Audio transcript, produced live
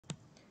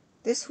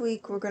This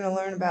week we're going to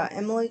learn about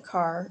Emily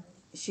Carr.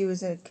 She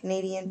was a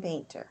Canadian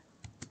painter.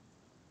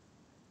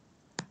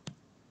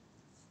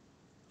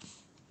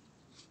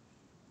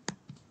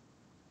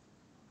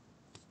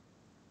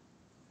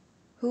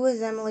 Who is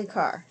Emily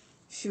Carr?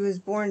 She was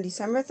born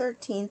December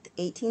 13th,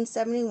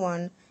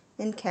 1871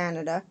 in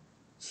Canada.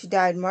 She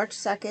died March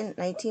 2nd,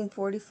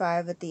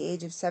 1945 at the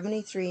age of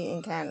 73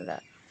 in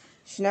Canada.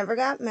 She never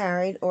got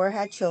married or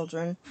had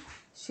children.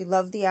 She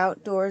loved the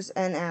outdoors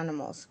and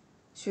animals.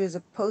 She was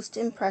a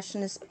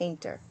post-impressionist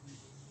painter.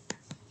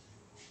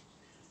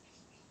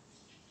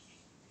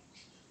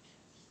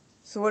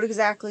 So what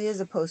exactly is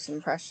a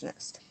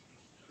post-impressionist?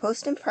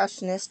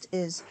 Post-impressionist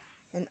is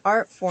an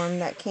art form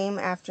that came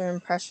after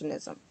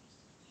Impressionism.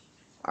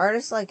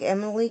 Artists like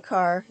Emily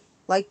Carr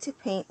like to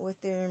paint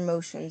with their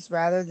emotions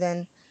rather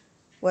than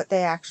what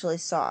they actually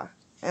saw.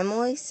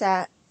 Emily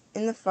sat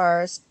in the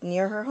forest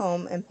near her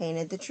home and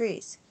painted the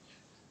trees.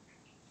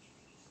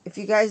 If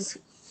you guys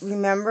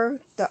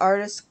remember the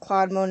artist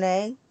Claude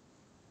Monet,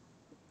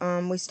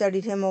 we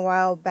studied him a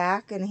while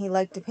back, and he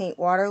liked to paint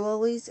water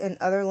lilies and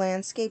other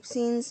landscape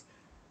scenes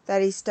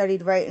that he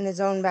studied right in his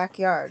own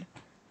backyard.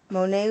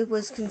 Monet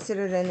was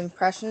considered an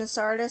impressionist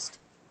artist.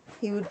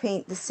 He would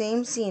paint the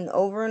same scene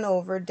over and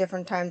over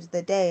different times of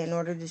the day in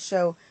order to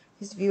show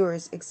his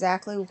viewers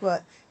exactly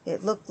what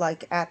it looked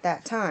like at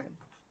that time.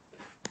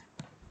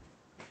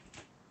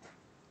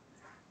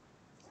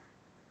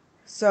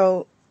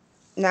 So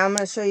now I'm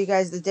going to show you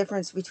guys the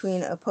difference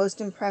between a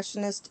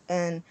post-impressionist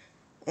and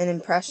an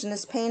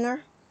impressionist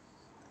painter.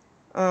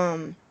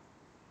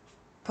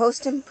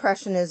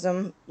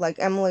 Post-impressionism, like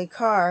Emily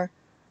Carr,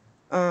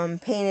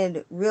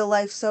 painted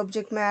real-life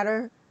subject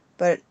matter,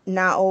 but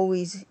not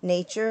always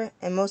nature.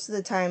 And most of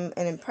the time,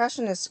 an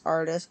impressionist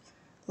artist,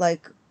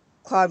 like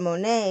Claude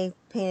Monet,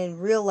 painted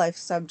real-life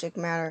subject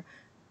matter,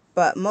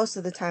 but most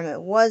of the time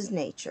it was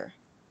nature.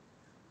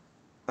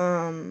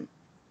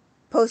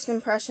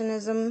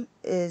 Post-impressionism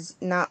is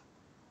not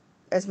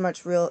as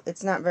much real.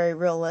 It's not very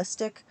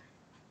realistic,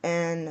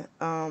 and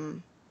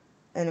an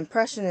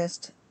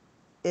impressionist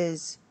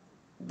is,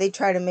 they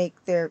try to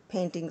make their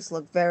paintings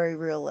look very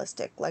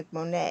realistic, like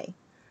Monet.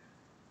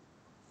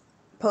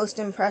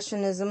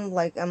 Post-impressionism,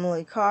 like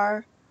Emily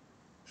Carr,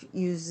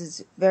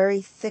 uses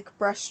very thick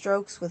brush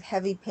strokes with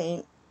heavy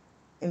paint.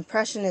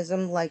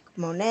 Impressionism, like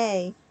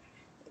Monet,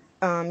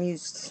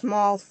 used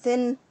small,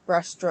 thin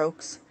brush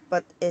strokes,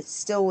 but it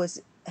still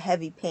was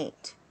heavy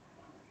paint.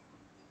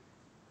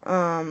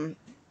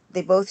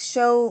 They both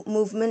show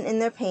movement in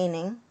their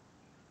painting.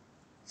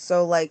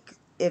 So, like,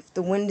 if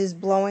the wind is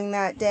blowing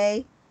that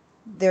day,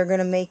 they're going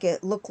to make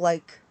it look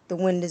like the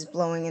wind is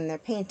blowing in their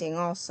painting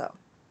also.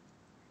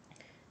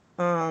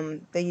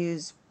 They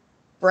use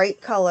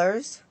bright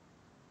colors,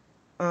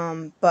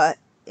 but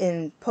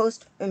in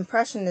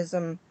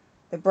post-impressionism,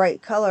 the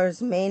bright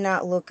colors may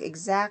not look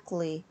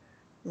exactly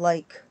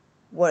like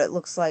what it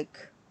looks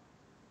like,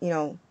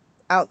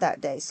 out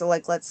that day. So,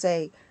 like, let's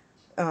say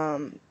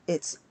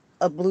it's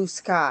a blue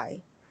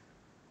sky,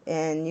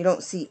 and you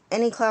don't see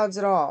any clouds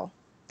at all.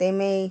 They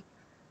may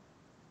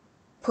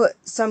put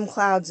some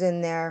clouds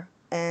in there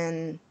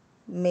and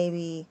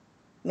maybe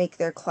make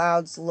their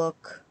clouds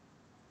look,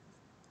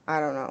 I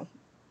don't know,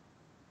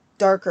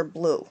 darker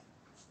blue.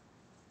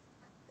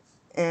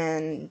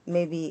 And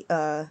maybe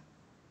a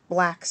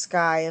black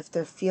sky if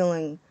they're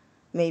feeling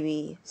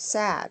maybe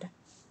sad.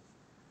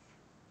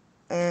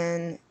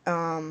 And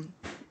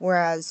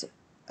whereas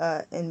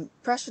an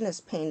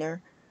impressionist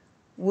painter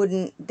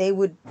they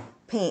would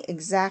paint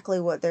exactly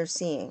what they're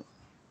seeing.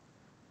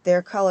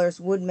 Their colors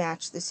would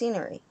match the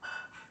scenery.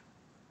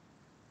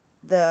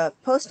 The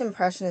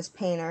post-impressionist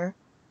painter,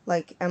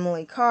 like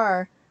Emily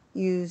Carr,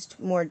 used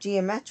more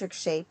geometric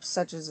shapes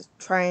such as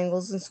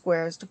triangles and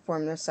squares to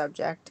form their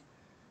subject,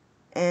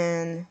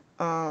 and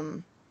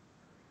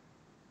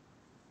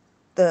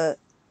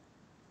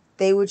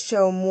they would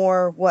show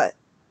more what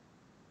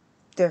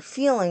they're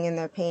feeling in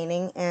their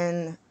painting.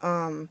 And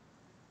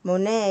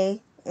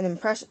Monet,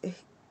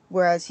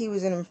 whereas he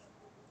was an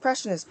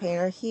impressionist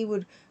painter, he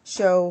would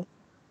show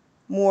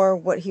more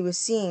what he was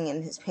seeing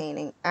in his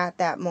painting at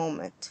that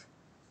moment.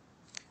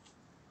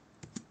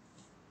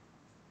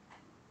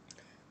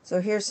 So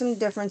here's some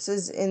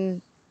differences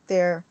in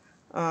their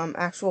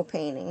actual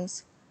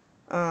paintings.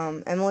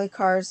 Emily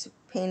Carr's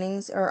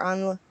paintings are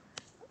on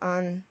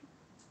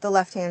the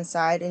left-hand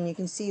side, and you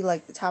can see,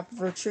 like, the top of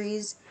her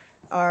trees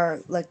are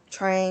like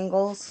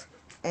triangles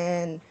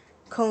and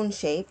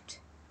cone-shaped.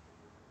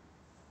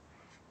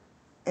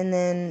 And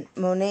then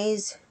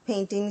Monet's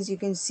paintings, you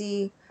can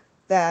see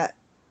that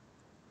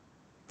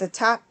the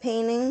top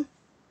painting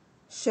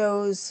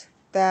shows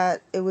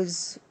that it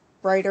was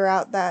brighter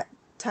out that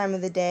time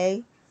of the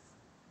day.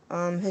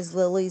 His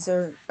lilies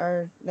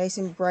are nice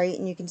and bright,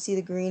 and you can see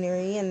the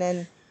greenery. And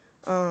then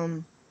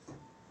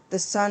the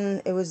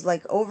sun, it was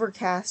like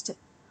overcast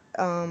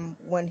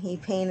when he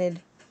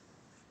painted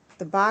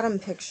the bottom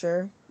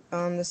picture.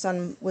 The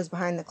sun was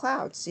behind the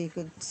clouds, so you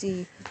could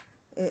see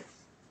it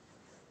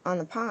on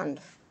the pond.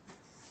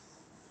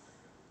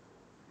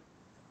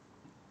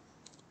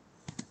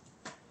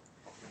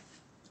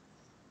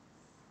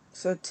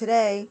 So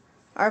today,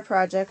 our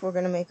project, we're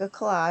going to make a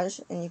collage,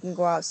 and you can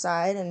go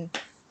outside and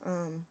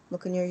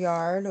look in your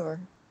yard or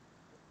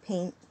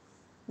paint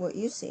what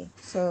you see.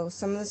 So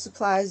some of the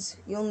supplies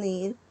you'll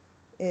need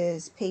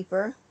is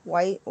paper,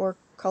 white or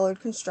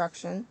colored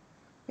construction,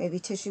 maybe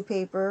tissue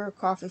paper or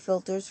coffee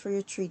filters for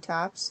your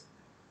treetops,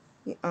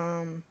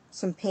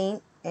 some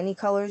paint, any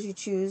colors you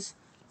choose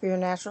for your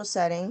natural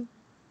setting,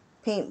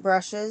 paint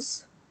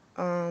brushes,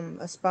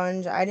 a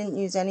sponge. I didn't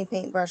use any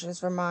paint brushes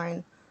for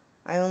mine.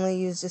 I only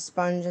used a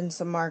sponge and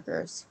some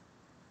markers.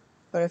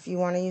 But if you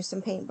want to use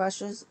some paint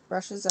brushes,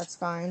 that's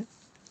fine.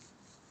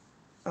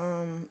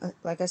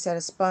 Like I said,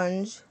 a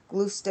sponge,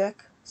 glue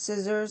stick,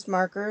 scissors,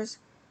 markers.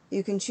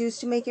 You can choose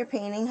to make your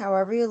painting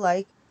however you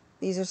like.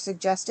 These are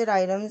suggested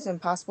items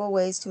and possible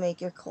ways to make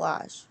your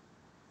collage.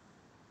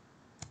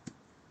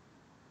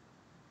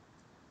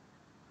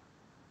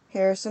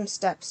 Here are some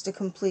steps to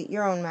complete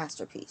your own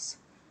masterpiece.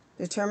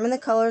 Determine the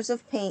colors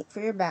of paint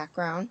for your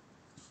background.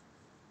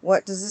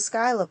 What does the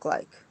sky look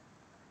like?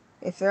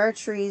 If there are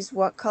trees,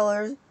 what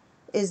color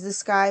is the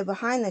sky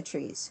behind the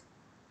trees?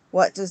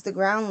 What does the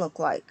ground look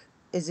like?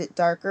 Is it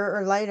darker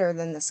or lighter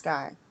than the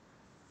sky?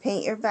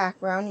 Paint your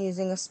background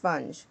using a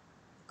sponge.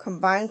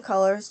 Combine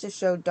colors to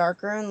show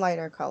darker and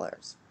lighter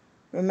colors.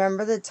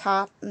 Remember the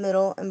top,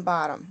 middle, and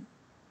bottom.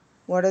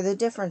 What are the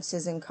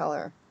differences in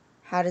color?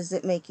 How does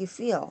it make you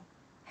feel?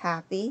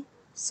 Happy,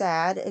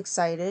 sad,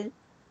 excited?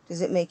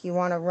 Does it make you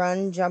want to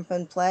run, jump,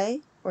 and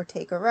play, or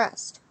take a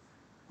rest?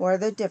 What are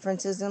the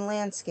differences in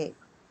landscape?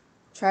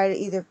 Try to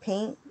either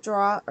paint,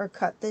 draw, or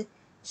cut the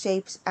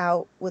shapes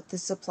out with the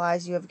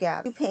supplies you have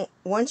gathered.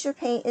 Once your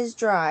paint is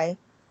dry,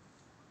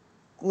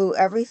 glue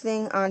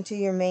everything onto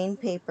your main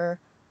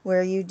paper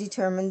where you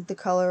determined the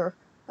color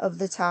of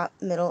the top,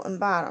 middle, and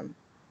bottom.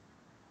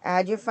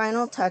 Add your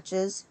final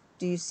touches.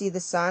 Do you see the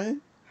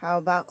sun? How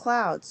about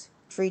clouds?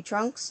 Tree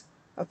trunks?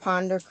 A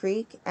pond or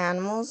creek?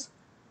 Animals?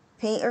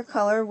 Paint or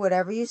color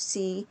whatever you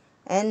see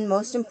and,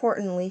 most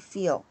importantly,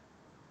 feel.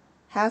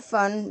 Have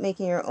fun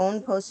making your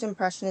own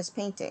post-impressionist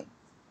painting.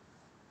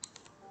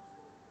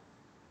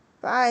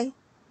 Bye!